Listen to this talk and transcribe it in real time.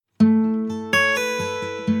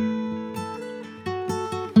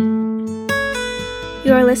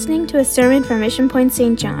You are listening to a sermon from Mission Point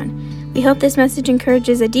St. John. We hope this message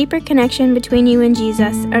encourages a deeper connection between you and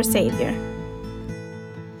Jesus, our Savior.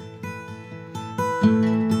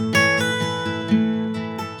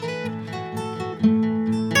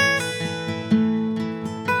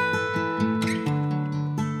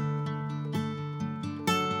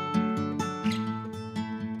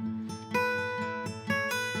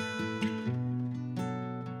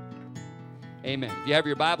 Amen. If you have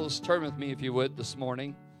your Bibles, turn with me, if you would, this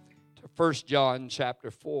morning to 1 John chapter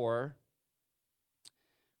 4.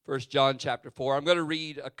 1 John chapter 4. I'm going to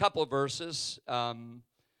read a couple of verses, and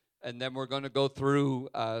then we're going to go through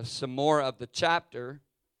some more of the chapter.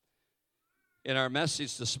 In our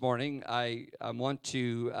message this morning, I want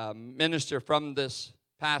to minister from this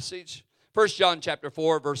passage. 1 John chapter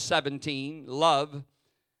 4, verse 17, love,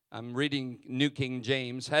 I'm reading New King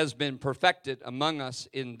James, has been perfected among us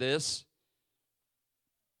in this,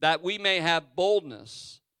 that we may have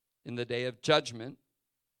boldness in the day of judgment,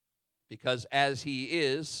 because as he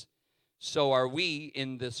is, so are we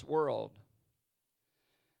in this world.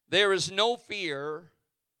 There is no fear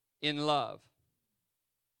in love,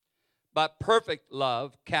 but perfect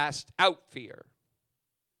love casts out fear,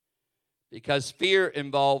 because fear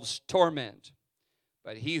involves torment.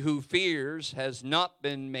 But he who fears has not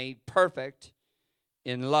been made perfect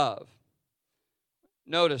in love.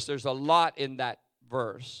 Notice there's a lot in that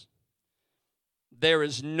verse. There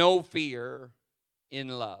is no fear in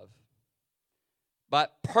love,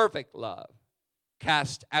 but perfect love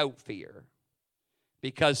casts out fear,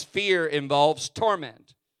 because fear involves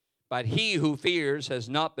torment. But he who fears has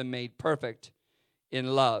not been made perfect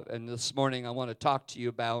in love. And this morning I want to talk to you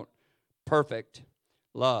about perfect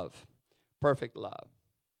love. Perfect love.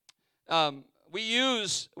 We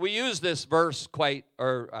use this verse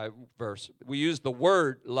we use the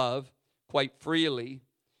word love quite freely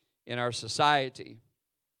in our society.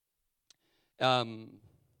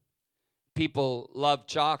 People love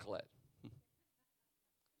chocolate,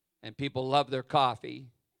 and people love their coffee,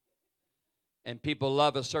 and people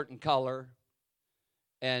love a certain color,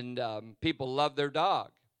 and people love their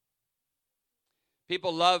dog.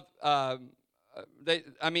 People love,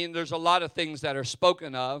 there's a lot of things that are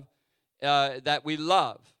spoken of that we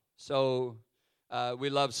love. So we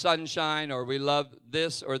love sunshine, or we love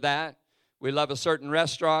this or that. We love a certain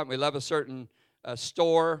restaurant. We love a certain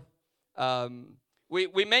store.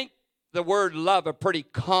 We make the word love a pretty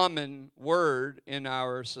common word in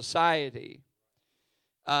our society.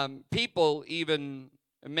 People even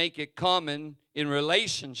make it common in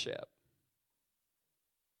relationship.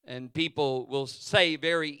 And people will say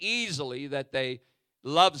very easily that they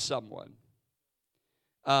love someone.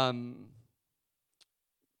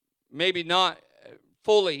 Maybe not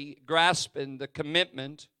fully grasping the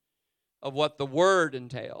commitment of what the word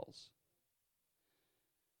entails.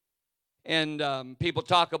 And people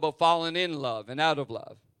talk about falling in love and out of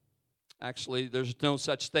love. Actually, there's no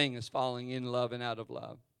such thing as falling in love and out of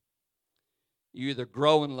love. You either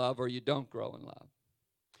grow in love or you don't grow in love.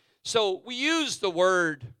 So we use the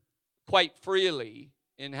word quite freely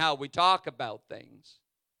in how we talk about things.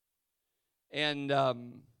 And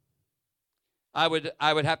I would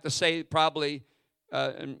have to say probably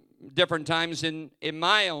different times in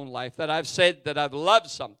my own life that I've said that I've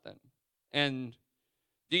loved something. And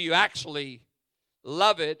do you actually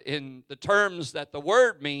love it in the terms that the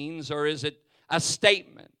word means, or is it a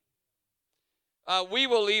statement? We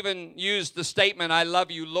will even use the statement, I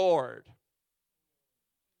love you, Lord.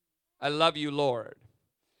 I love you, Lord.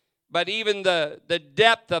 But even the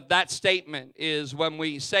depth of that statement is when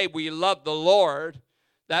we say we love the Lord,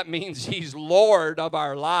 that means he's Lord of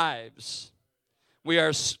our lives. We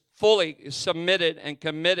are fully submitted and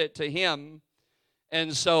committed to him.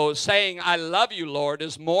 And so saying, I love you, Lord,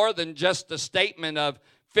 is more than just a statement of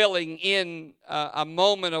filling in a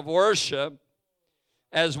moment of worship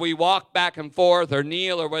as we walk back and forth or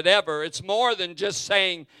kneel or whatever. It's more than just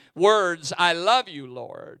saying words, I love you,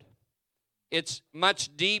 Lord. It's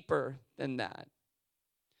much deeper than that.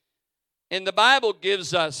 And the Bible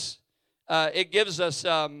gives us,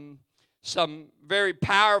 some very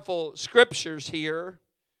powerful scriptures here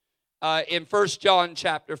in 1 John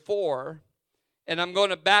chapter 4. And I'm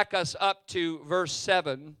going to back us up to verse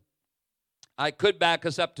 7. I could back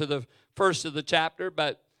us up to the first of the chapter,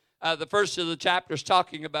 but the first of the chapter is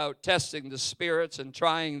talking about testing the spirits and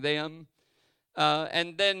trying them.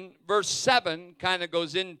 And then verse 7 kind of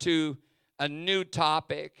goes into a new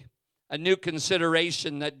topic, a new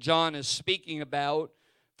consideration that John is speaking about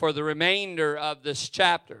for the remainder of this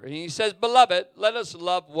chapter. And he says, Beloved, let us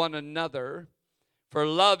love one another, for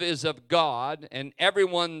love is of God, and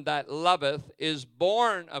everyone that loveth is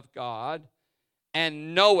born of God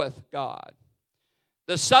and knoweth God.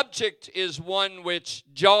 The subject is one which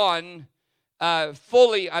John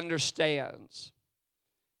fully understands.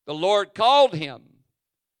 The Lord called him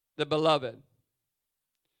the beloved.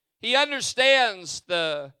 He understands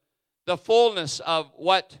the fullness of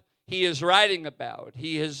what he is writing about.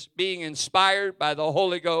 He is being inspired by the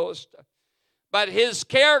Holy Ghost. But his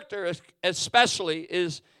character especially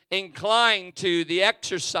is inclined to the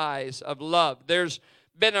exercise of love. There's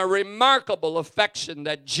been a remarkable affection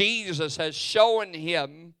that Jesus has shown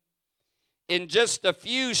him in just a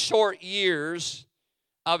few short years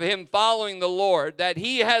of him following the Lord, that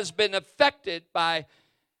he has been affected by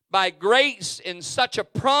grace in such a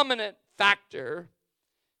prominent factor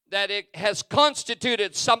that it has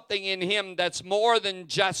constituted something in him that's more than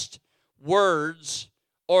just words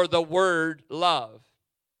or the word love.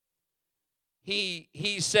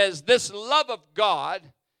 He says this love of God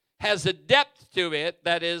has a depth to it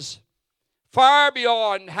that is far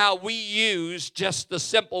beyond how we use just the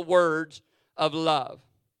simple words of love.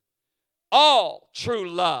 All true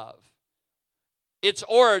love, its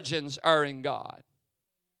origins are in God.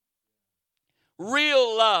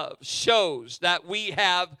 Real love shows that we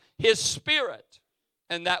have His Spirit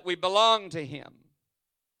and that we belong to Him.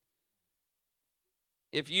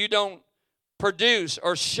 If you don't produce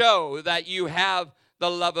or show that you have the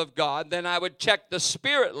love of God, then I would check the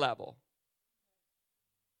spirit level.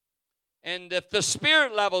 And if the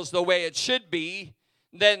spirit level is the way it should be,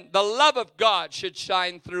 then the love of God should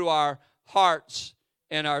shine through our hearts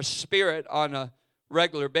and our spirit on a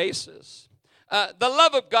regular basis. The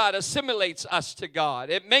love of God assimilates us to God.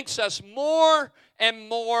 It makes us more and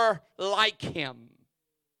more like Him.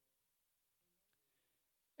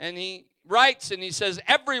 And he writes and he says,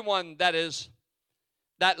 everyone that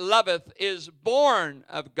loveth is born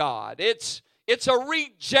of God. It's a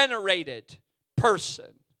regenerated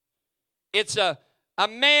person. It's a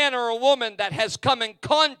man or a woman that has come in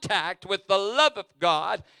contact with the love of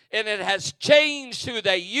God, and it has changed who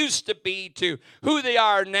they used to be to who they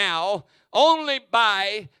are now only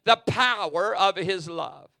by the power of His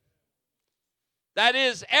love. That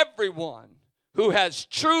is, everyone who has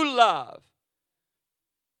true love,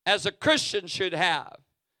 as a Christian should have,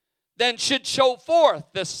 then should show forth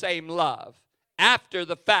the same love after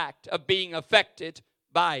the fact of being affected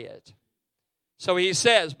by it. So he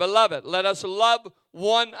says, beloved, let us love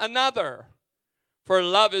one another, for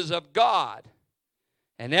love is of God.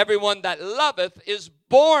 And everyone that loveth is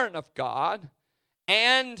born of God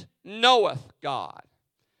and knoweth God.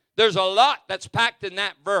 There's a lot that's packed in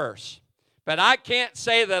that verse, but I can't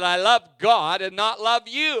say that I love God and not love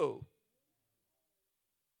you.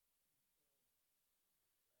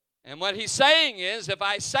 And what he's saying is, if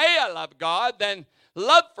I say I love God, then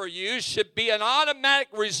love for you should be an automatic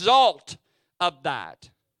result of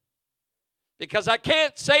that. Because I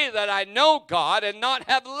can't say that I know God and not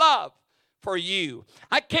have love for you.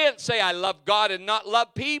 I can't say I love God and not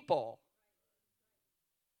love people.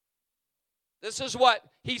 This is what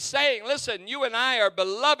he's saying. Listen, you and I are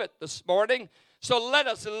beloved this morning, so let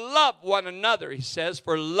us love one another, he says,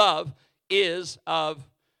 for love is of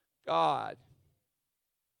God.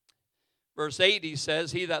 Verse 8, he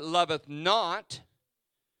says, he that loveth not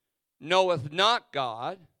knoweth not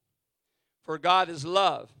God, for God is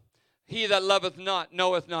love. He that loveth not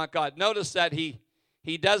knoweth not God. Notice that he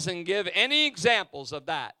doesn't give any examples of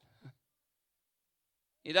that.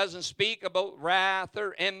 He doesn't speak about wrath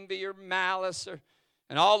or envy or malice,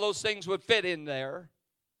 and all those things would fit in there.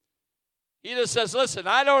 He just says, listen,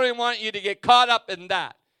 I don't even want you to get caught up in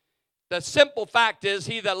that. The simple fact is,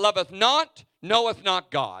 he that loveth not knoweth not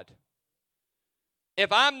God.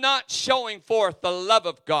 If I'm not showing forth the love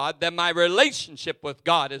of God, then my relationship with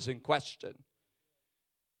God is in question.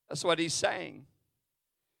 That's what he's saying.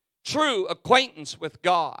 True acquaintance with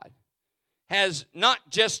God has not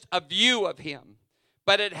just a view of Him,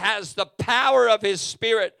 but it has the power of His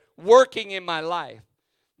Spirit working in my life,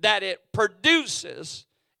 that it produces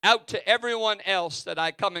out to everyone else that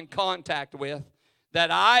I come in contact with, that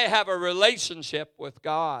I have a relationship with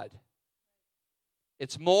God.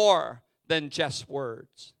 It's more than just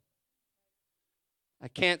words. I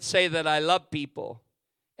can't say that I love people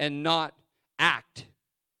and not act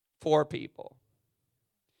for people.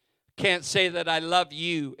 Can't say that I love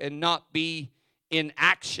you and not be in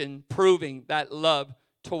action proving that love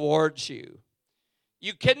towards you.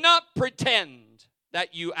 You cannot pretend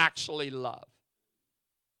that you actually love.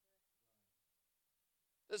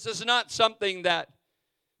 This is not something that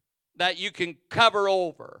you can cover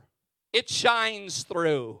over. It shines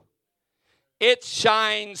through. It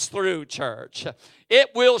shines through, church.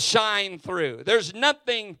 It will shine through. There's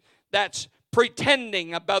nothing that's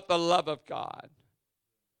pretending about the love of God.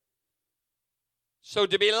 So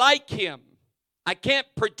to be like Him, I can't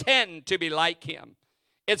pretend to be like Him.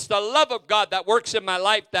 It's the love of God that works in my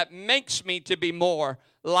life that makes me to be more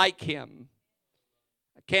like Him.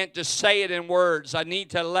 I can't just say it in words. I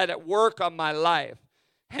need to let it work on my life.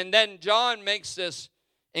 And then John makes this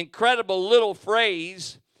incredible little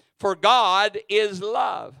phrase, for God is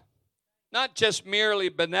love. Not just merely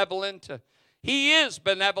benevolent. He is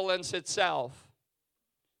benevolence itself.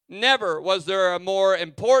 Never was there a more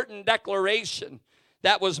important declaration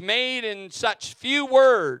that was made in such few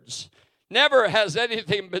words. Never has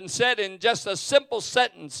anything been said in just a simple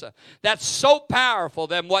sentence that's so powerful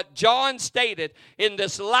than what John stated in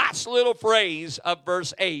this last little phrase of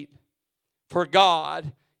verse 8. For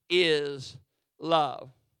God is love.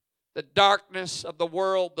 The darkness of the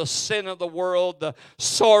world, the sin of the world, the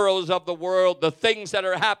sorrows of the world, the things that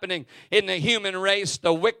are happening in the human race,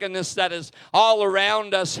 the wickedness that is all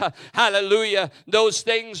around us, hallelujah, those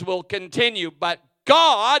things will continue. But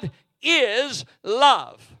God is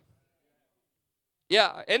love.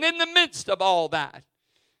 Yeah, and in the midst of all that,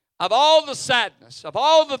 of all the sadness, of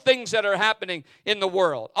all the things that are happening in the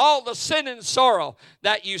world, all the sin and sorrow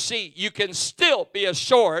that you see, you can still be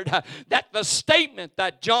assured that the statement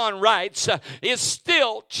that John writes is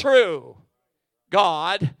still true.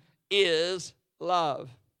 God is love.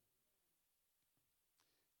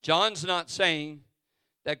 John's not saying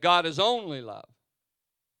that God is only love.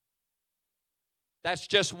 That's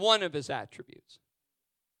just one of His attributes.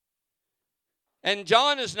 And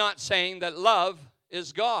John is not saying that love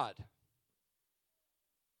is God.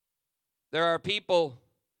 There are people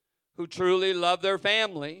who truly love their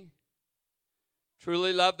family,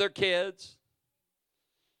 truly love their kids,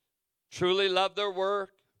 truly love their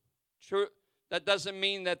work. That doesn't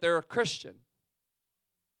mean that they're a Christian.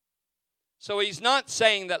 So he's not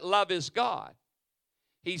saying that love is God.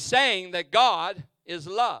 He's saying that God is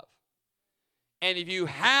love. And if you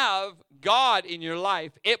have God in your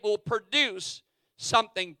life, it will produce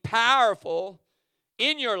something powerful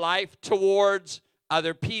in your life towards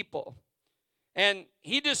other people. And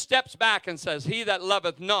he just steps back and says, he that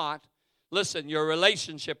loveth not, listen, your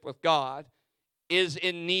relationship with God is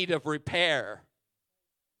in need of repair.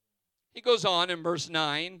 He goes on in verse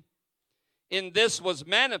 9, in this was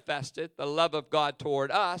manifested the love of God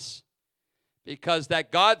toward us, because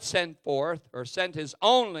that God sent His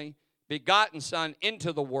only begotten Son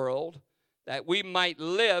into the world, that we might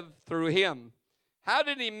live through Him. How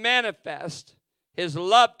did He manifest His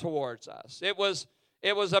love towards us? It was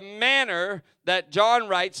a manner that John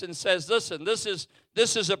writes and says, listen, this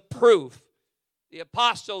is a proof. The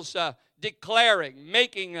apostles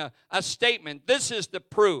making a statement. This is the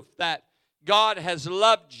proof that God has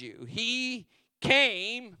loved you. He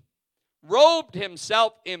came, robed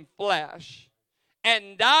Himself in flesh,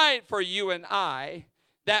 and died for you and I,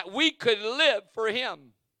 that we could live for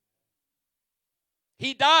Him.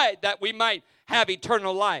 He died that we might have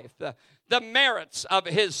eternal life. The merits of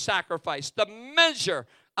His sacrifice, the measure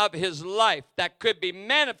of His life that could be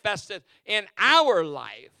manifested in our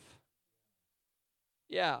life.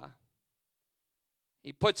 Yeah.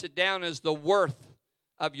 He puts it down as the worth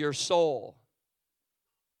of your soul,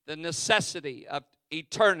 the necessity of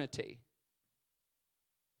eternity,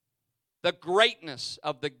 the greatness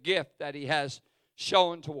of the gift that He has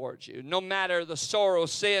shown towards you. No matter the sorrow,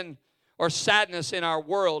 sin, or sadness in our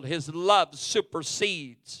world, His love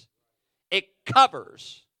supersedes. It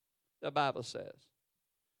covers, the Bible says,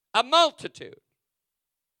 a multitude.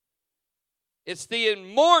 It's the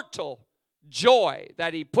immortal joy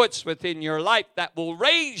that He puts within your life that will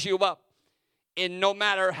raise you up in no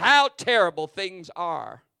matter how terrible things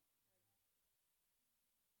are.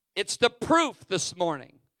 It's the proof this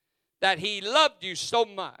morning that He loved you so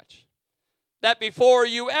much that before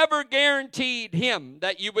you ever guaranteed Him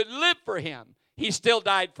that you would live for Him, He still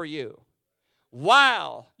died for you.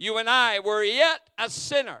 While you and I were yet a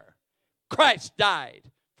sinner, Christ died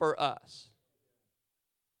for us.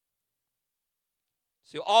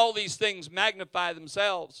 So all these things magnify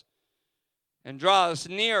themselves and draw us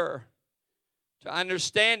nearer to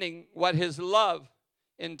understanding what His love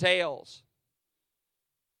entails.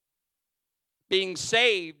 Being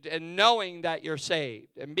saved and knowing that you're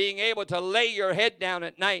saved, and being able to lay your head down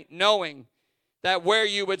at night knowing that where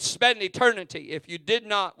you would spend eternity if you did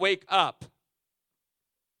not wake up.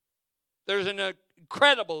 There's an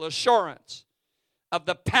incredible assurance of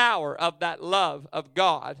the power of that love of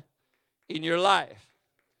God in your life.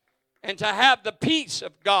 And to have the peace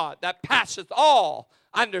of God that passeth all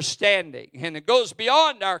understanding, and it goes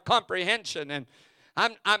beyond our comprehension. And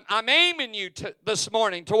I'm aiming you this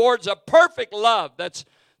morning towards a perfect love that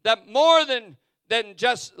more than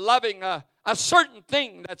just loving a certain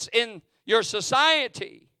thing that's in your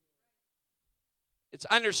society. It's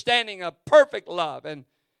understanding of perfect love. And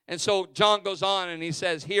so John goes on and he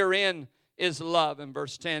says, herein is love in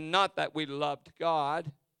verse 10. Not that we loved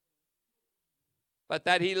God, but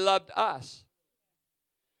that he loved us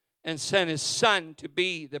and sent his Son to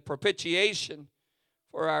be the propitiation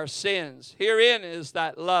for our sins. Herein is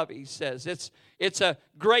that love, he says. It's a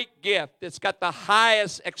great gift. It's got the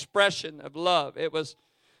highest expression of love. It was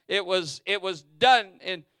done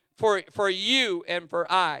for you and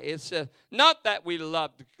for I. It's not that we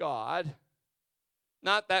loved God,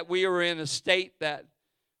 not that we were in a state that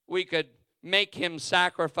we could make him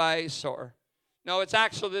sacrifice or, no, it's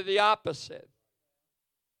actually the opposite.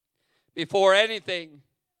 Before anything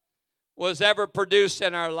was ever produced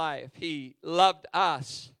in our life, he loved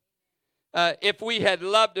us. If we had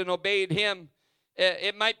loved and obeyed him,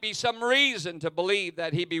 it might be some reason to believe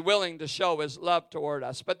that he'd be willing to show his love toward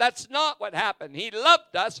us. But that's not what happened. He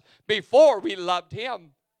loved us before we loved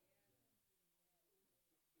him.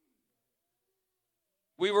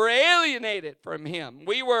 We were alienated from him.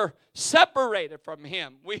 We were separated from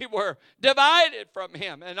him. We were divided from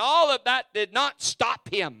him. And all of that did not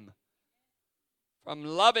stop him from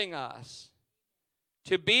loving us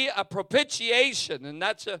to be a propitiation. And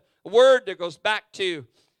that's a word that goes back to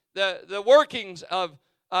the workings of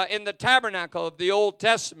in the tabernacle of the Old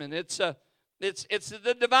Testament. It's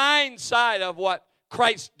the divine side of what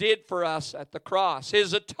Christ did for us at the cross.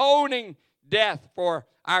 His atoning death for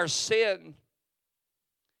our sin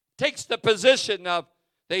takes the position of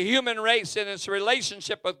the human race in its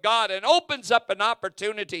relationship with God and opens up an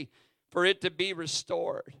opportunity for it to be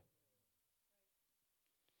restored.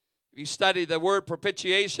 You study the word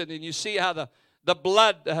propitiation and you see how the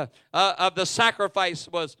blood of the sacrifice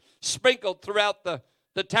was sprinkled throughout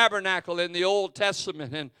the tabernacle in the Old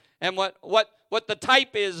Testament. And what the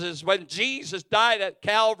type is when Jesus died at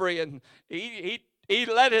Calvary and he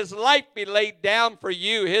let his life be laid down for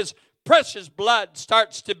you. His precious blood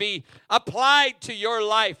starts to be applied to your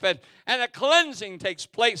life, and a cleansing takes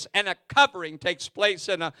place, and a covering takes place,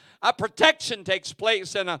 and a protection takes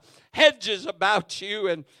place, and a hedges about you,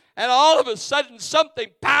 and all of a sudden something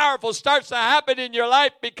powerful starts to happen in your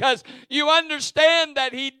life because you understand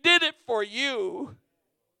that he did it for you.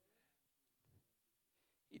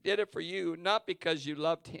 He did it for you, not because you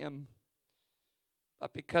loved him,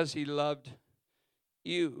 but because he loved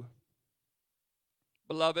you.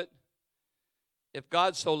 Beloved, if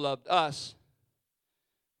God so loved us,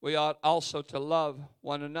 we ought also to love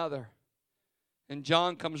one another. And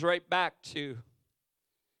John comes right back to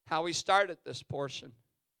how he started this portion.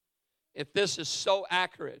 If this is so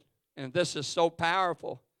accurate and if this is so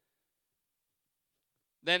powerful,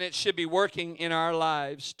 then it should be working in our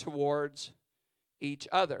lives towards each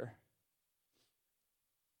other.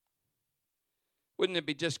 Wouldn't it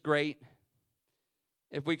be just great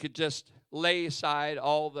if we could just lay aside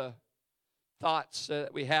all the thoughts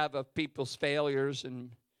that we have of people's failures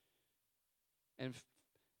and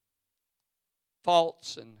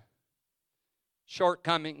faults and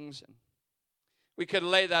shortcomings, and we could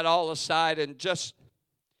lay that all aside and just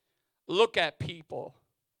look at people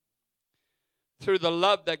through the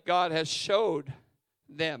love that God has showed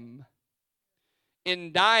them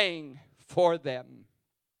in dying for them.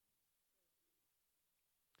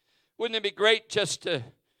 Wouldn't it be great just to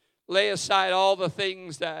lay aside all the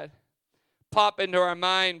things that pop into our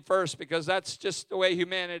mind first, because that's just the way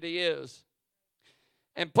humanity is,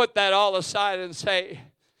 and put that all aside and say,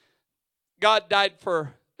 God died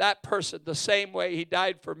for that person the same way he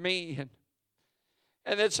died for me.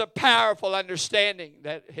 And it's a powerful understanding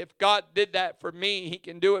that if God did that for me, he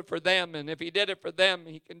can do it for them. And if he did it for them,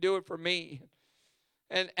 he can do it for me.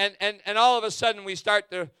 And all of a sudden we start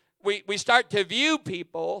to view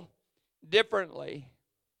people differently.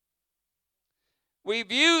 We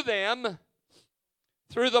view them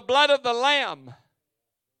through the blood of the Lamb.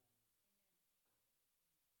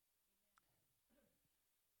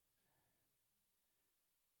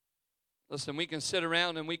 Listen, we can sit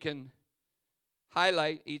around and we can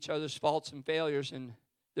highlight each other's faults and failures, and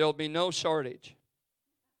there will be no shortage.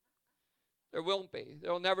 There won't be.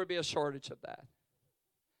 There will never be a shortage of that.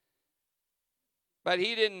 But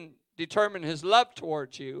he didn't determine his love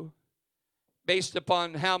towards you based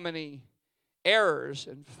upon how many errors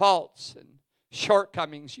and faults and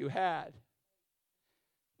shortcomings you had.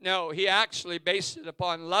 No, he actually based it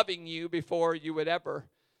upon loving you before you would ever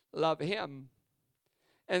love him.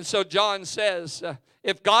 And so John says,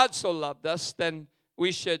 if God so loved us, then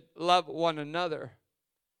we should love one another.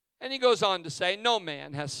 And he goes on to say, no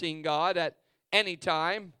man has seen God at any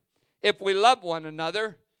time. If we love one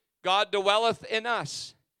another, God dwelleth in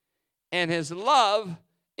us, and his love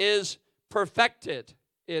is perfected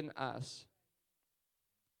in us.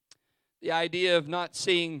 The idea of not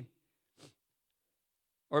seeing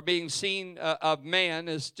or being seen of man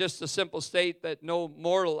is just a simple state that no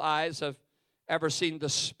mortal eyes have ever seen the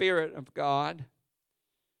Spirit of God.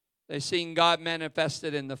 They've seen God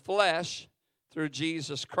manifested in the flesh through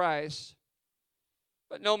Jesus Christ.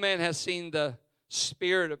 But no man has seen the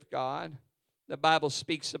Spirit of God. The Bible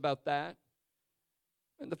speaks about that.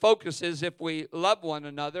 And the focus is if we love one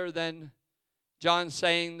another, then John's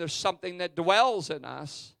saying there's something that dwells in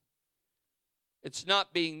us. It's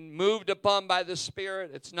not being moved upon by the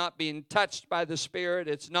Spirit. It's not being touched by the Spirit.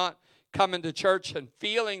 It's not coming to church and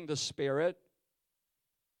feeling the Spirit.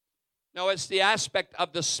 No, it's the aspect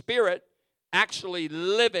of the Spirit actually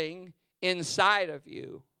living inside of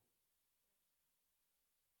you.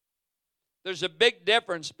 There's a big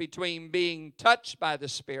difference between being touched by the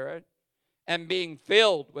Spirit and being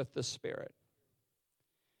filled with the Spirit.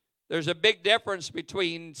 There's a big difference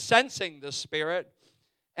between sensing the Spirit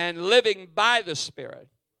and living by the Spirit.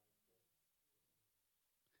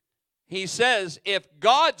 He says, if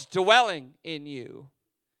God's dwelling in you,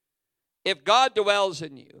 if God dwells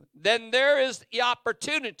in you, then there is the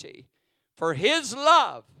opportunity for His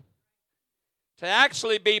love to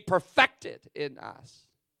actually be perfected in us.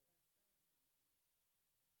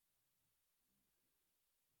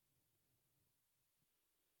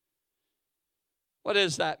 What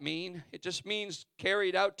does that mean? It just means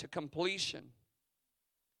carried out to completion.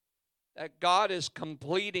 That God is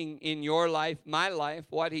completing in your life, my life,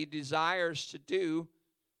 what He desires to do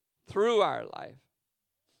through our life.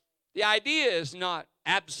 The idea is not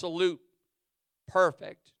absolute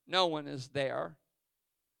perfect. No one is there.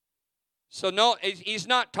 So no, He's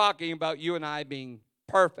not talking about you and I being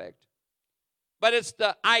perfect. But it's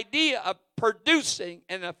the idea of producing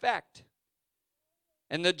an effect.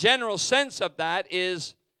 And the general sense of that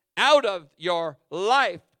is out of your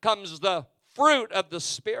life comes the fruit of the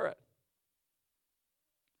Spirit.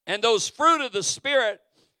 And those fruit of the Spirit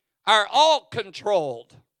are all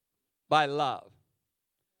controlled by love.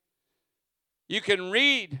 You can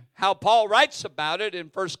read how Paul writes about it in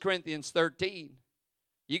 1 Corinthians 13.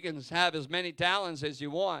 You can have as many talents as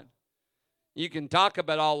you want. You can talk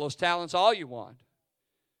about all those talents all you want.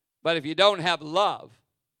 But if you don't have love,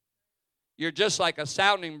 you're just like a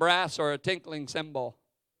sounding brass or a tinkling cymbal.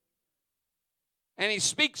 And he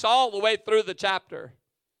speaks all the way through the chapter.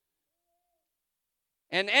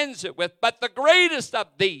 And ends it with, but the greatest of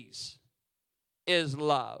these is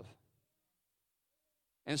love.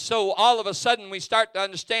 And so all of a sudden we start to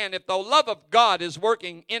understand if the love of God is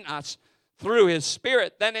working in us through His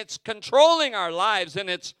Spirit, then it's controlling our lives and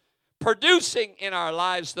it's producing in our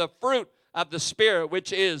lives the fruit of the Spirit,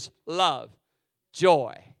 which is love,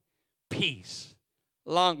 joy, peace,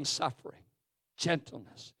 long-suffering,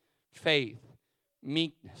 gentleness, faith,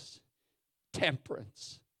 meekness,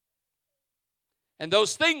 temperance. And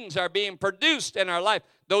those things are being produced in our life.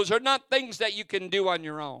 Those are not things that you can do on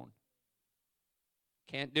your own.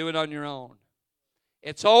 Can't do it on your own.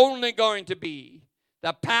 It's only going to be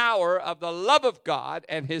the power of the love of God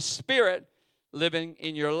and His Spirit living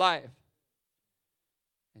in your life.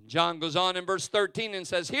 And John goes on in verse 13 and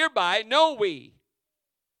says, hereby know we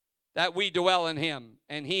that we dwell in Him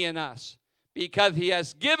and He in us, because He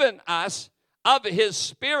has given us of His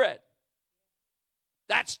Spirit.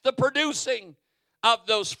 That's the producing of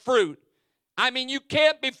those fruit. I mean, you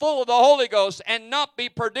can't be full of the Holy Ghost and not be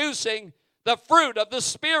producing the fruit of the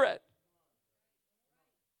Spirit.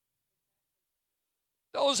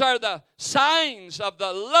 Those are the signs of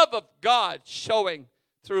the love of God showing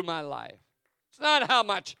through my life. It's not how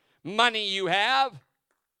much money you have.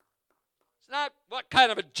 It's not what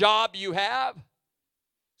kind of a job you have.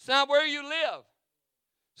 It's not where you live.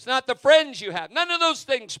 It's not the friends you have. None of those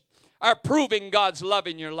things are proving God's love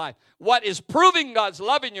in your life. What is proving God's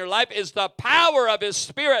love in your life is the power of His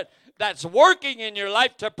Spirit that's working in your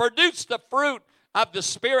life to produce the fruit of the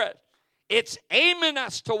Spirit. It's aiming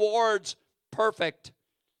us towards perfect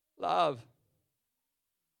love.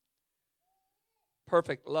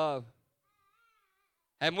 Perfect love.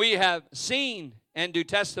 And we have seen and do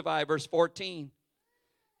testify, verse 14,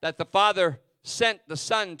 that the Father sent the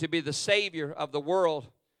Son to be the Savior of the world.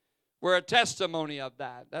 We're a testimony of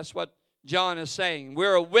that. That's what John is saying.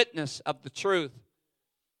 We're a witness of the truth.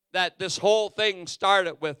 That this whole thing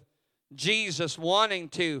started with Jesus wanting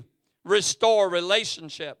to restore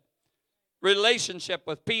relationship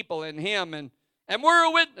with people in Him. And we're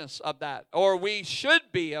a witness of that. Or we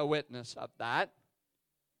should be a witness of that.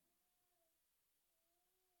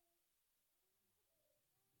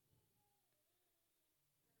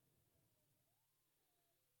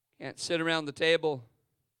 Can't sit around the table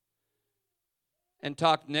and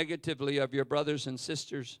talk negatively of your brothers and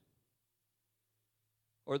sisters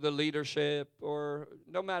or the leadership or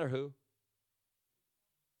no matter who.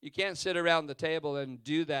 You can't sit around the table and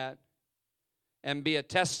do that and be a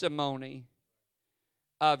testimony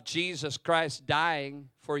of Jesus Christ dying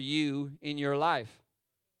for you in your life.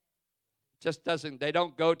 Just doesn't, they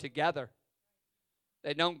don't go together.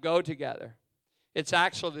 They don't go together. It's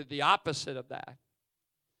actually the opposite of that.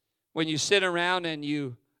 When you sit around and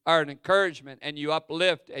you are an encouragement and you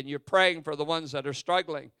uplift and you're praying for the ones that are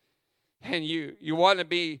struggling, and you want to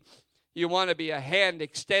be a hand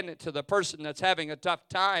extended to the person that's having a tough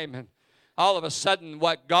time, and all of a sudden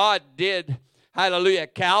what God did, hallelujah,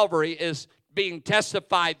 at Calvary is being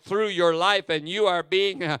testified through your life, and you are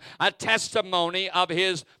being a testimony of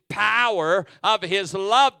His power, of His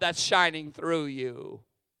love that's shining through you.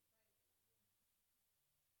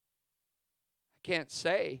 I can't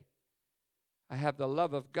say I have the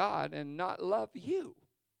love of God and not love you.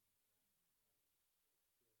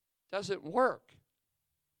 Doesn't work.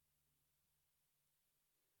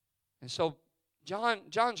 And so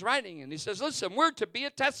John's writing, and he says, listen, we're to be a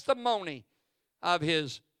testimony of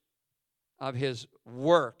his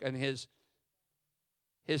work and his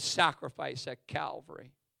sacrifice at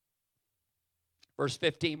Calvary. Verse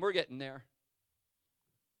 15, we're getting there.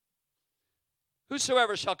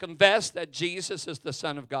 Whosoever shall confess that Jesus is the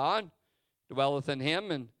Son of God dwelleth in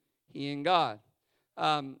him, and he in God.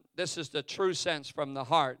 This is the true sense from the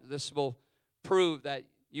heart. This will prove that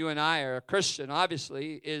you and I are a Christian,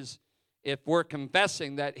 obviously, is if we're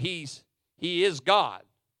confessing that He is God.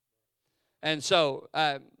 And so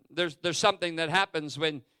there's something that happens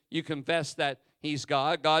when you confess that He's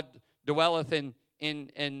God. God dwelleth in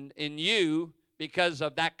you because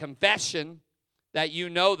of that confession that you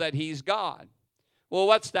know that He's God. Well,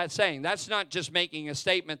 what's that saying? That's not just making a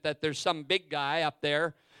statement that there's some big guy up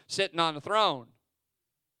there sitting on a throne.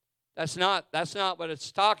 That's not what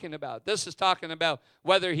it's talking about. This is talking about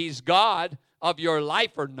whether He's God of your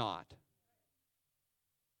life or not.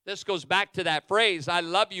 This goes back to that phrase, I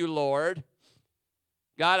love you, Lord.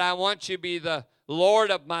 God, I want you to be the Lord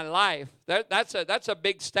of my life. That's a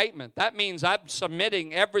big statement. That means I'm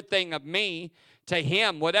submitting everything of me to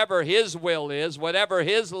Him, whatever His will is, whatever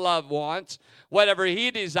His love wants, whatever He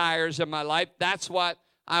desires in my life, that's what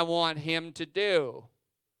I want Him to do.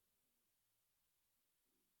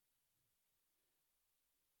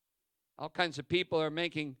 All kinds of people are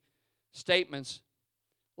making statements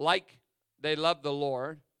like they love the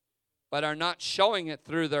Lord, but are not showing it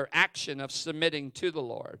through their action of submitting to the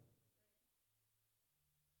Lord.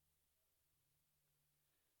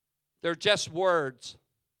 They're just words.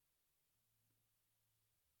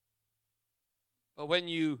 But when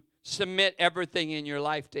you submit everything in your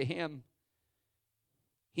life to Him,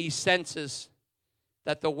 He senses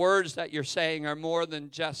that the words that you're saying are more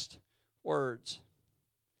than just words.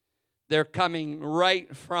 They're coming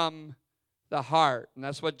right from the heart. And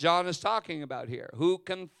that's what John is talking about here. Who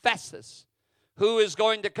confesses? Who is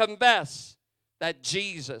going to confess that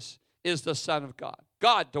Jesus is the Son of God?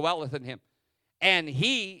 God dwelleth in Him. And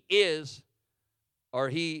He is, or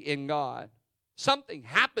He in God. Something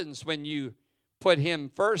happens when you put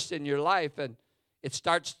Him first in your life, and it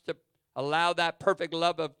starts to allow that perfect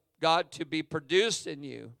love of God to be produced in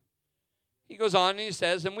you. He goes on and he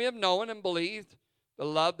says, and we have known and believed the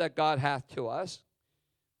love that God hath to us.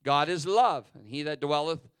 God is love, and he that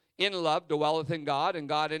dwelleth in love dwelleth in God, and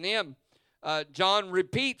God in him. John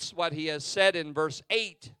repeats what he has said in verse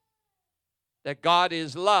 8, that God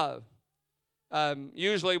is love.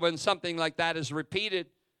 Usually when something like that is repeated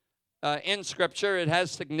in Scripture, it has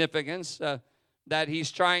significance that he's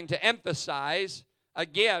trying to emphasize,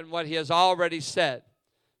 again, what he has already said.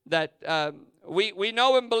 That we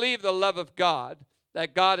know and believe the love of God,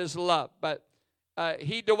 that God is love. But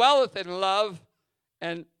he dwelleth in love,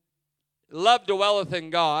 and love dwelleth in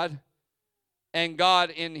God, and God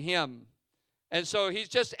in him. And so he's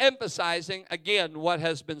just emphasizing, again, what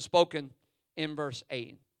has been spoken in verse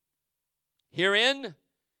 8. Herein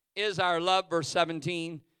is our love, verse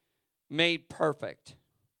 17, made perfect,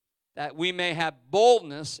 that we may have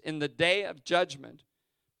boldness in the day of judgment,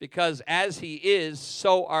 because as he is,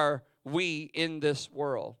 so are we in this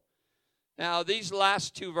world. Now, these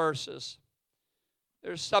last two verses,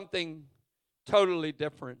 there's something totally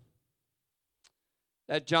different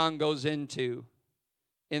that John goes into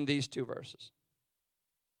in these two verses.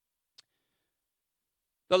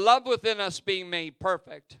 The love within us being made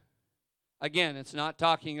perfect, again, it's not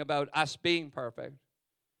talking about us being perfect,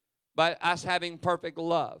 but us having perfect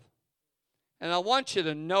love. And I want you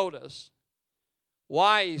to notice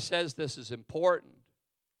why he says this is important.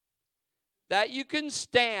 That you can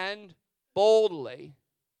stand boldly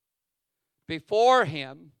before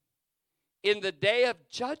Him in the day of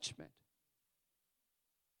judgment.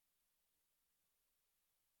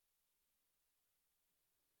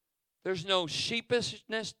 There's no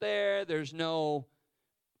sheepishness there. There's no,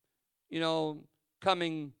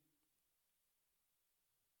 coming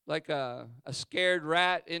like a scared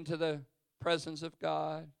rat into the presence of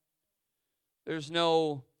God. There's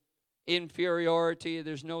no inferiority.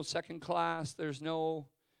 There's no second class. There's no,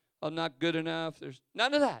 I'm not good enough. There's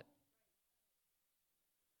none of that.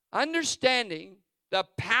 Understanding the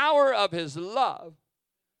power of His love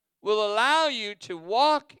will allow you to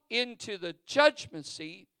walk into the judgment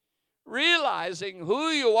seat realizing who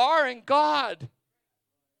you are in God.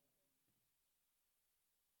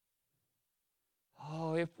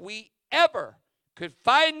 Oh, if we ever could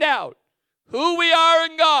find out who we are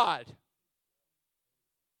in God,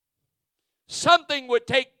 something would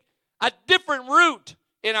take a different route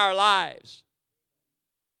in our lives.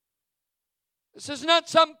 This is not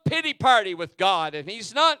some pity party with God, and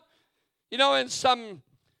He's not, in some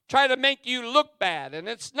try to make you look bad, and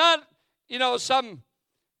it's not, some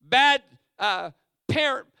bad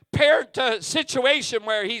parent situation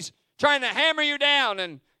where He's trying to hammer you down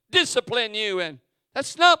and discipline you, and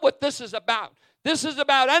that's not what this is about. This is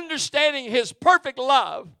about understanding His perfect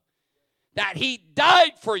love, that He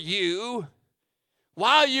died for you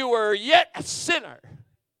while you were yet a sinner.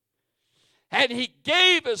 And He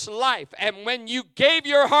gave His life. And when you gave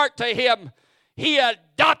your heart to Him, He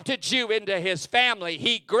adopted you into His family.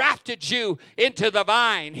 He grafted you into the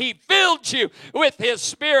vine. He filled you with His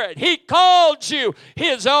Spirit. He called you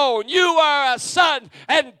His own. You are a son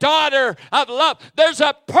and daughter of love. There's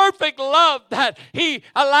a perfect love that He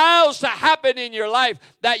allows to happen in your life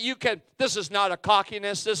that you can. This is not a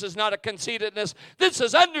cockiness. This is not a conceitedness. This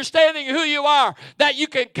is understanding who you are, that you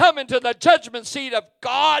can come into the judgment seat of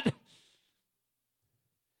God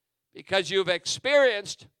because you've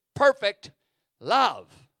experienced perfect love.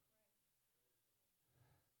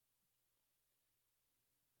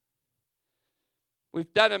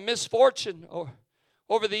 We've done a misfortune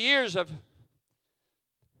over the years of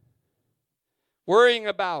worrying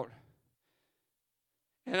about,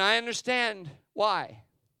 and I understand why.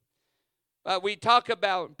 But we talk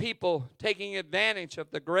about people taking advantage of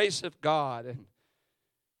the grace of God and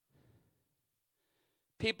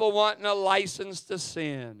people wanting a license to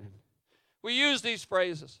sin. We use these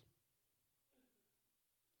phrases.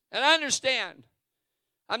 And I understand.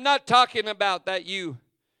 I'm not talking about that you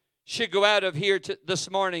should go out of here this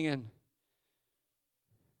morning and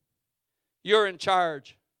you're in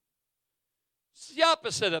charge. It's the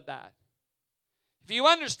opposite of that. If you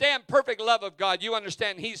understand perfect love of God, you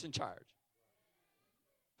understand He's in charge.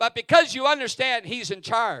 But because you understand He's in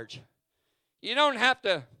charge, you don't have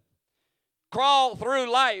to crawl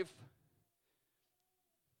through life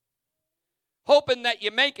hoping that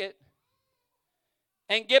you make it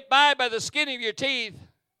and get by the skin of your teeth.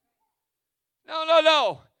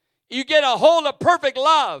 No. You get a hold of perfect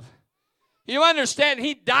love. You understand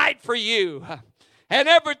He died for you. And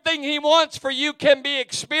everything He wants for you can be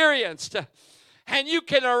experienced. And you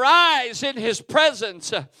can arise in His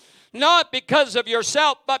presence. Not because of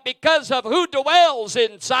yourself, but because of who dwells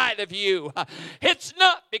inside of you. It's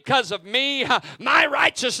not because of me. My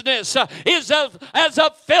righteousness is as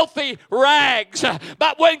of filthy rags.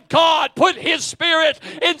 But when God put His Spirit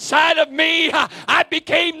inside of me, I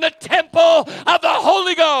became the temple of the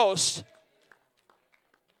Holy Ghost.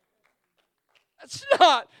 It's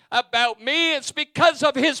not about me. It's because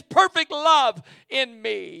of His perfect love in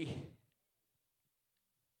me.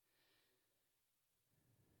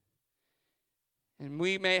 And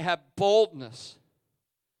we may have boldness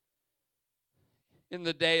in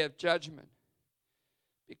the day of judgment.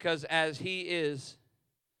 Because as He is,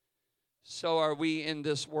 so are we in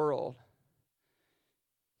this world.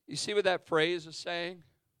 You see what that phrase is saying?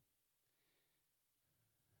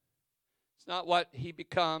 It's not what He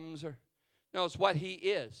becomes, no, it's what He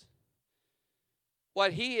is.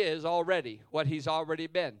 What He is already, what He's already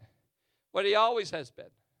been, what He always has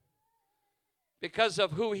been. Because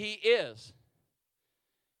of who He is.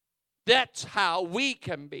 That's how we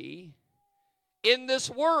can be in this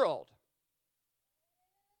world.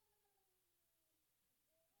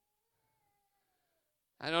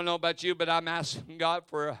 I don't know about you, but I'm asking God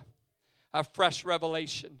for a fresh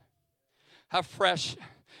revelation, a fresh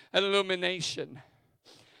illumination,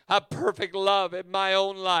 a perfect love in my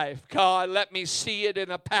own life. God, let me see it in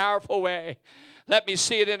a powerful way. Let me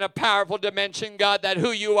see it in a powerful dimension, God, that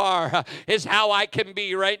who you are is how I can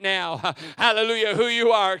be right now. Hallelujah. Who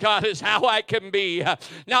you are, God, is how I can be.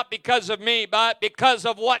 Not because of me, but because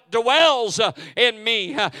of what dwells in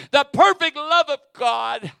me. The perfect love of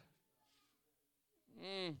God.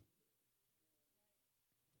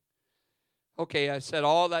 Okay, I said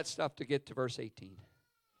all that stuff to get to verse 18.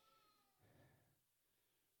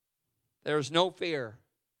 There is no fear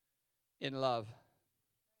in love.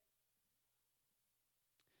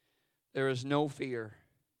 There is no fear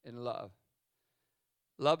in love.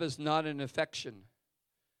 Love is not an affection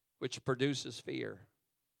which produces fear.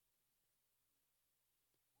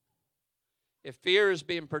 If fear is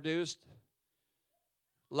being produced,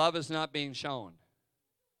 love is not being shown.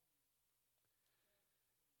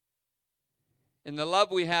 In the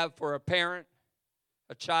love we have for a parent,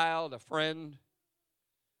 a child, a friend,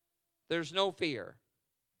 there's no fear.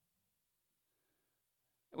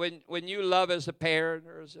 When you love as a parent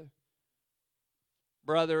or as a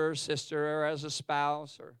brother or sister or as a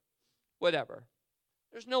spouse or whatever,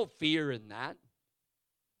 there's no fear in that.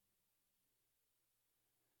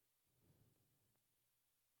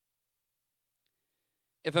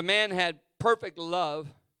 If a man had perfect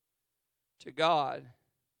love to God,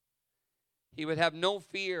 he would have no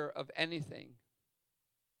fear of anything.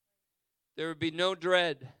 There would be no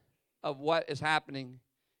dread of what is happening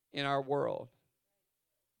in our world.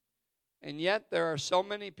 And yet there are so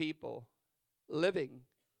many people living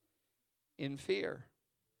in fear.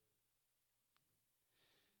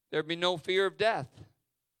 There'd be no fear of death,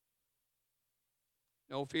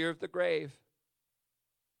 no fear of the grave.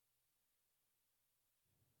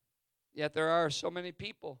 Yet there are so many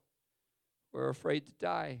people who are afraid to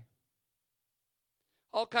die.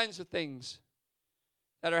 All kinds of things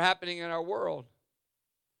that are happening in our world.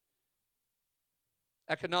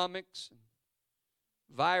 Economics, and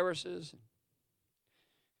viruses.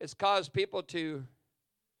 It's caused people to,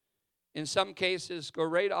 in some cases, go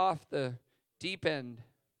right off the deep end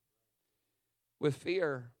with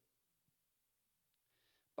fear.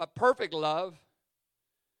 But perfect love,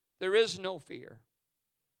 there is no fear.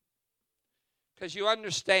 Because you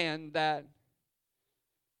understand that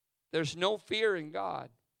there's no fear in God.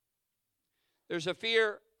 There's a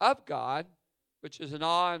fear of God, which is an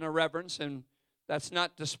awe and a reverence, and that's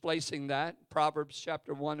not displacing that. Proverbs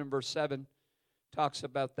chapter 1 and verse 7 talks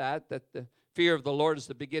about that the fear of the Lord is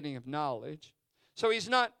the beginning of knowledge. So he's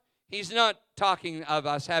not talking of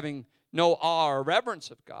us having no awe or reverence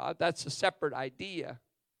of God. That's a separate idea.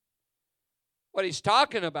 What he's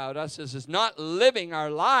talking about us is not living our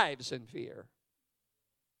lives in fear.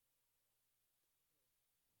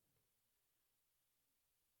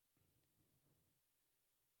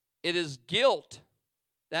 It is guilt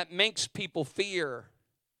that makes people fear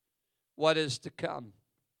what is to come.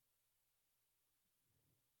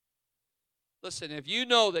 Listen, if you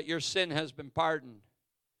know that your sin has been pardoned,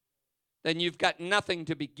 then you've got nothing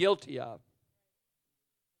to be guilty of.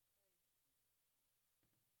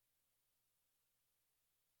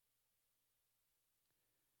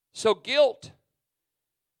 So guilt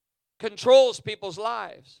controls people's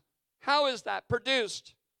lives. How is that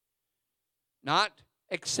produced? Not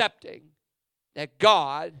accepting that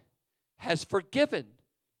God has forgiven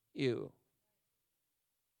you.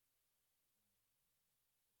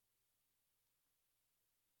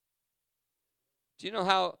 Do you know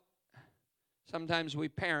how sometimes we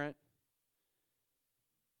parent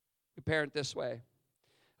this way?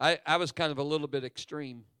 I was kind of a little bit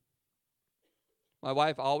extreme. My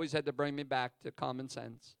wife always had to bring me back to common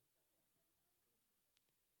sense.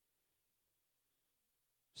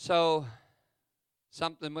 So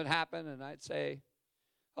something would happen, and I'd say,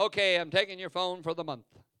 okay, I'm taking your phone for the month.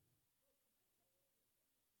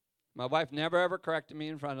 My wife never, ever corrected me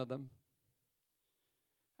in front of them.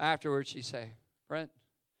 Afterwards, she'd say, Brent,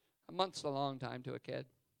 a month's a long time to a kid.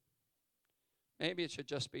 Maybe it should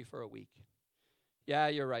just be for a week. Yeah,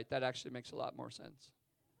 you're right. That actually makes a lot more sense.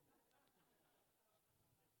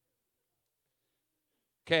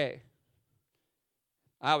 Okay.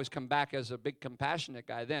 I always come back as a big compassionate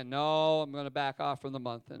guy then. No, I'm going to back off from the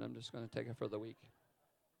month, and I'm just going to take it for the week.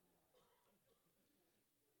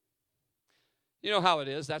 You know how it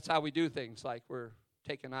is. That's how we do things. Like we're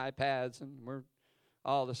taking iPads and we're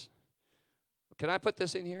all this. Can I put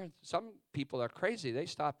this in here? Some people are crazy. They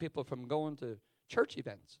stop people from going to church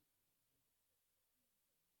events.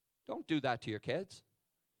 Don't do that to your kids.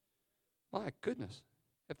 My goodness.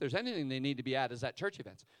 If there's anything they need to be at, is at church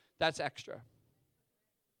events. That's extra.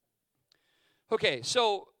 Okay,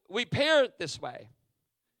 so we parent this way.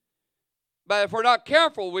 But if we're not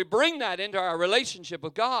careful, we bring that into our relationship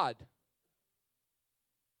with God.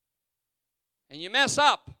 and you mess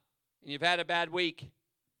up, and you've had a bad week,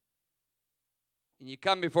 and you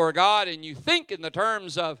come before God and you think in the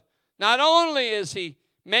terms of not only is He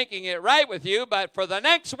making it right with you, but for the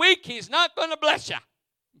next week He's not going to bless you.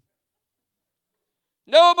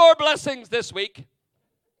 No more blessings this week.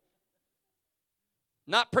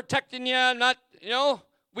 Not protecting you, not,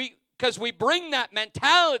 because we bring that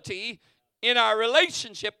mentality in our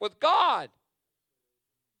relationship with God.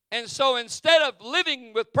 And so instead of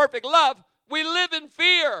living with perfect love, we live in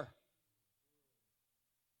fear.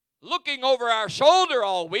 Looking over our shoulder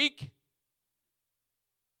all week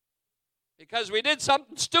because we did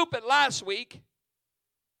something stupid last week.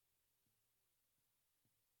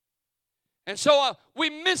 And so we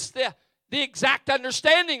miss the exact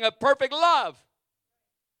understanding of perfect love.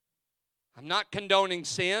 I'm not condoning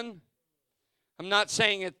sin. I'm not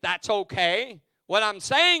saying that's okay. What I'm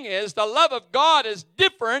saying is the love of God is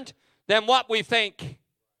different than what we think.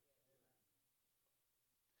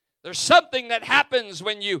 There's something that happens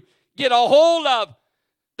when you get a hold of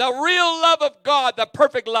the real love of God, the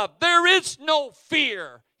perfect love. There is no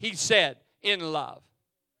fear, He said, in love.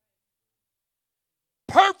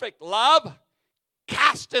 Perfect love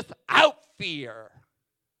casteth out fear.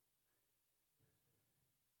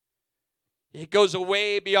 It goes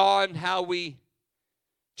way beyond how we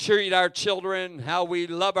treat our children, how we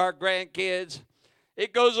love our grandkids.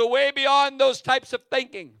 It goes way beyond those types of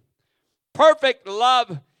thinking. Perfect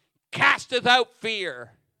love casteth out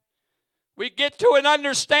fear. We get to an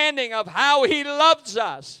understanding of how He loves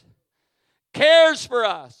us, cares for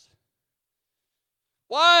us.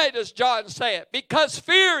 Why does John say it? Because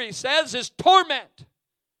fear, he says, is torment.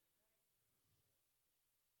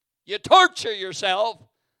 You torture yourself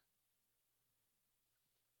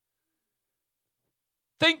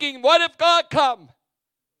thinking, what if God come?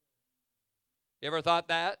 You ever thought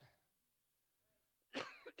that?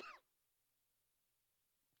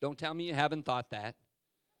 Don't tell me you haven't thought that.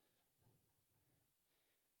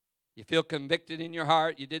 You feel convicted in your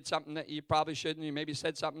heart. You did something that you probably shouldn't. You maybe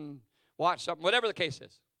said something, watched something, whatever the case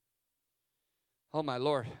is. Oh, my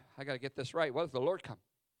Lord, I got to get this right. What if the Lord come?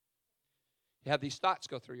 You have these thoughts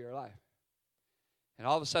go through your life. And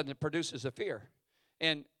all of a sudden it produces a fear.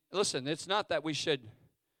 And listen, it's not that we should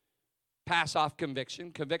pass off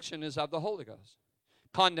conviction. Conviction is of the Holy Ghost.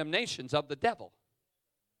 Condemnation's of the devil.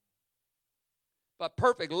 But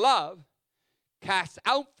perfect love casts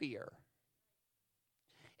out fear.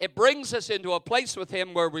 It brings us into a place with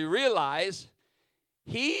Him where we realize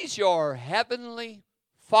He's your heavenly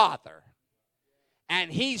Father.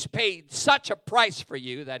 And He's paid such a price for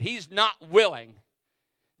you that He's not willing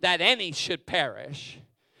that any should perish,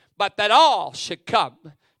 but that all should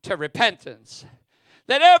come to repentance.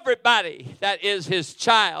 That everybody that is His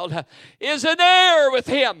child is an heir with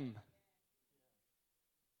Him.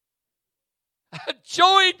 A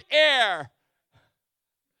joint heir.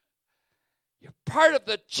 You're part of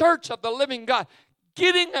the church of the living God.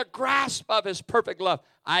 Getting a grasp of His perfect love.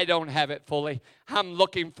 I don't have it fully. I'm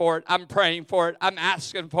looking for it. I'm praying for it. I'm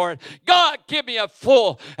asking for it. God, give me a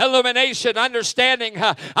full illumination, understanding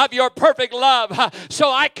of your perfect love so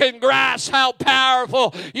I can grasp how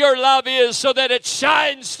powerful your love is so that it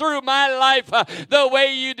shines through my life the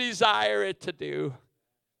way you desire it to do.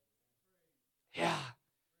 Yeah.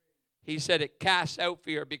 He said it casts out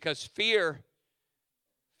fear because fear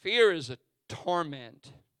is a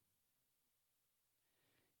torment.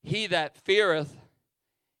 He that feareth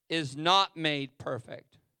is not made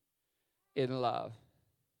perfect in love.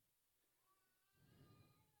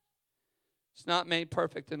 It's not made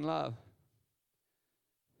perfect in love.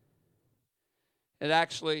 It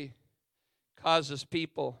actually causes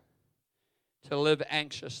people to live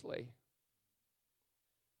anxiously,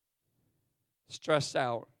 stressed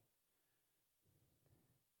out,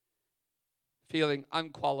 feeling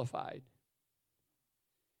unqualified,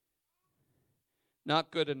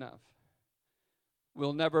 not good enough,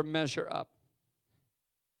 will never measure up,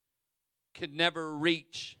 could never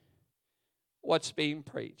reach what's being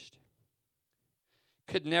preached,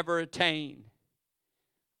 could never attain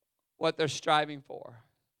what they're striving for.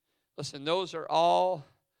 Listen, those are all,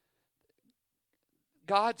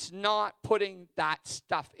 God's not putting that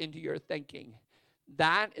stuff into your thinking.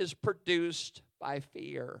 That is produced by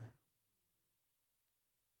fear.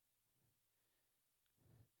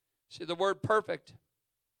 See, the word perfect,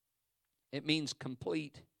 it means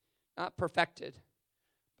complete, not perfected,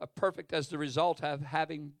 but perfect as the result of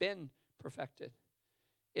having been perfected.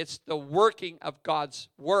 It's the working of God's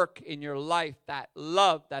work in your life, that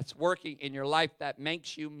love that's working in your life that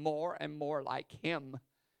makes you more and more like Him.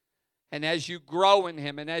 And as you grow in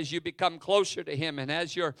Him, and as you become closer to Him, and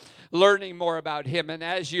as you're learning more about Him, and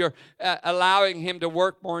as you're allowing Him to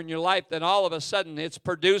work more in your life, then all of a sudden it's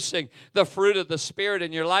producing the fruit of the Spirit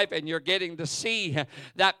in your life, and you're getting to see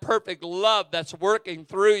that perfect love that's working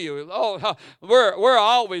through you. Oh, we're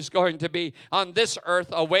always going to be on this earth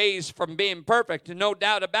a ways from being perfect, no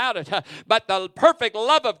doubt about it. But the perfect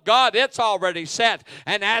love of God, it's already set.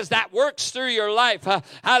 And as that works through your life,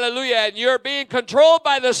 hallelujah, and you're being controlled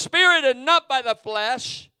by the Spirit and not by the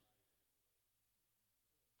flesh,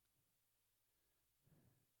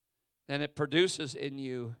 then it produces in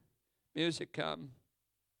you. Music come.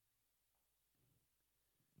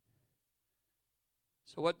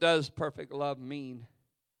 So what does perfect love mean?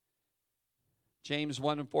 James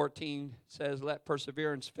 1:14 says, let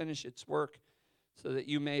perseverance finish its work so that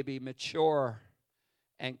you may be mature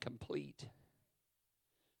and complete,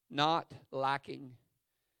 not lacking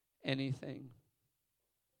anything.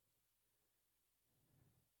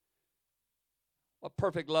 What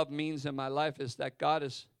perfect love means in my life is that God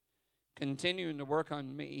is continuing to work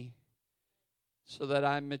on me so that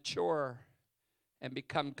I'm mature and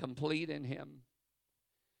become complete in Him.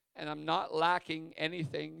 And I'm not lacking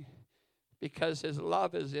anything because His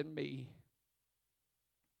love is in me.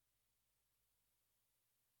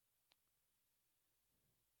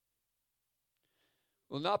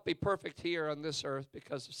 We'll not be perfect here on this earth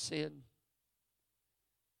because of sin.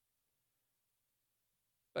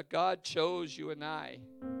 But God chose you and I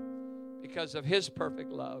because of His perfect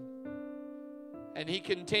love. And He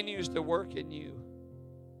continues to work in you.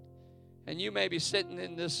 And you may be sitting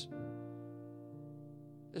in this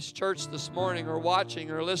church this morning, or watching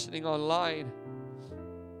or listening online,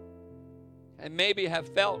 and maybe have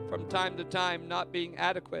felt from time to time not being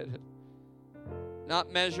adequate, not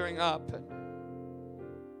measuring up. And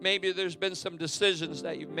maybe there's been some decisions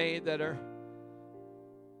that you've made that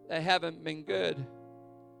haven't been good.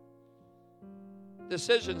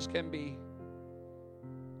 Decisions can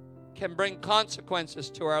bring consequences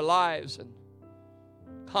to our lives, and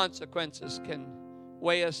consequences can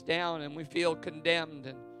weigh us down, and we feel condemned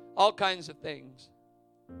and all kinds of things.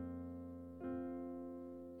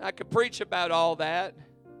 I could preach about all that,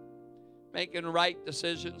 making right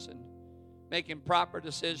decisions and making proper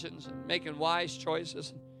decisions and making wise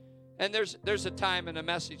choices, and there's a time and a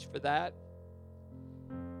message for that.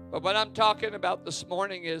 But what I'm talking about this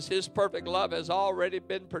morning is His perfect love has already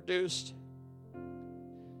been produced.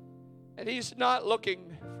 And He's not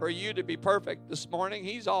looking for you to be perfect this morning.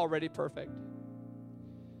 He's already perfect.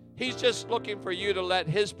 He's just looking for you to let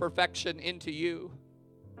His perfection into you.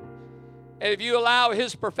 And if you allow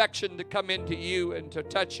His perfection to come into you and to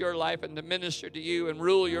touch your life and to minister to you and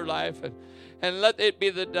rule your life, and let it be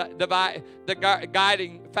the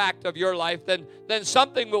guiding fact of your life, then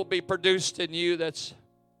something will be produced in you that's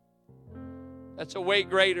a way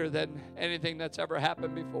greater than anything that's ever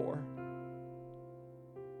happened before.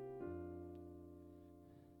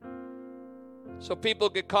 So people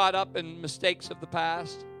get caught up in mistakes of the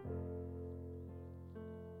past.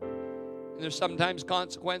 And there's sometimes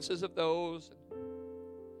consequences of those.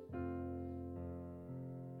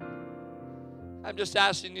 I'm just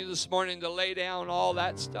asking you this morning to lay down all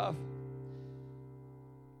that stuff.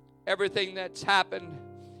 Everything that's happened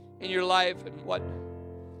in your life and what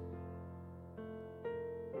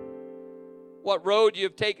road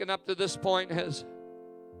you've taken up to this point has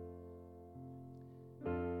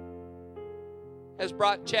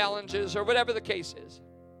brought challenges, or whatever the case is.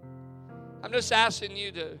 I'm just asking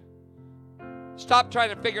you to stop trying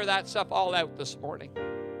to figure that stuff all out this morning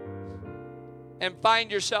and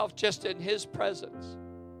find yourself just in His presence,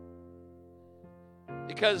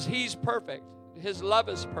 because He's perfect. His love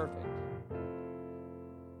is perfect.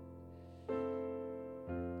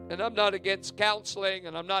 And I'm not against counseling,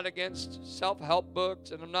 and I'm not against self-help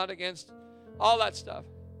books, and I'm not against all that stuff.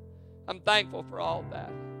 I'm thankful for all of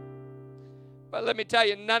that. But let me tell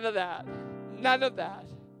you, none of that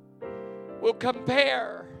will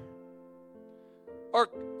compare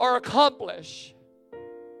or accomplish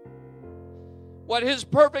what His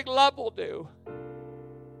perfect love will do.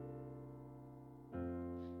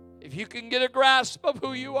 If you can get a grasp of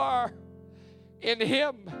who you are in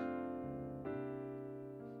Him,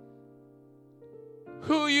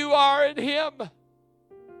 who you are in Him,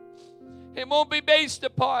 it won't be based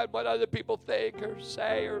upon what other people think or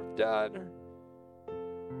say or have done.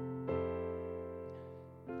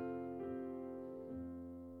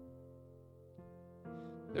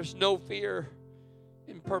 There's no fear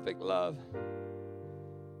in perfect love.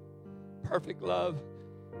 Perfect love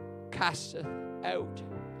casteth out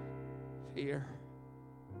fear.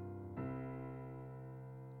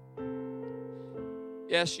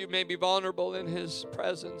 Yes, you may be vulnerable in His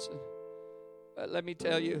presence, but let me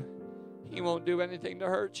tell you, He won't do anything to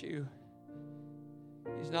hurt you.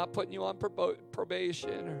 He's not putting you on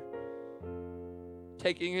probation or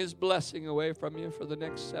taking His blessing away from you for the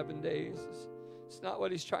next 7 days. It's not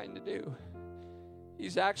what He's trying to do.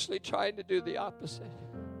 He's actually trying to do the opposite.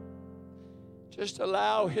 Just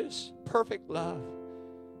allow His perfect love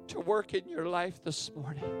to work in your life this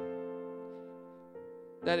morning.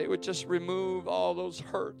 That it would just remove all those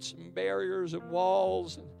hurts and barriers and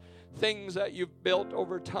walls and things that you've built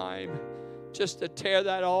over time, just to tear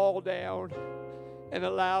that all down and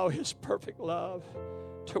allow His perfect love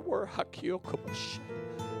to work.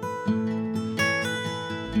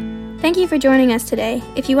 Thank you for joining us today.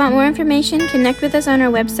 If you want more information, connect with us on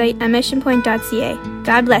our website at missionpoint.ca.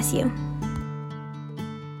 God bless you.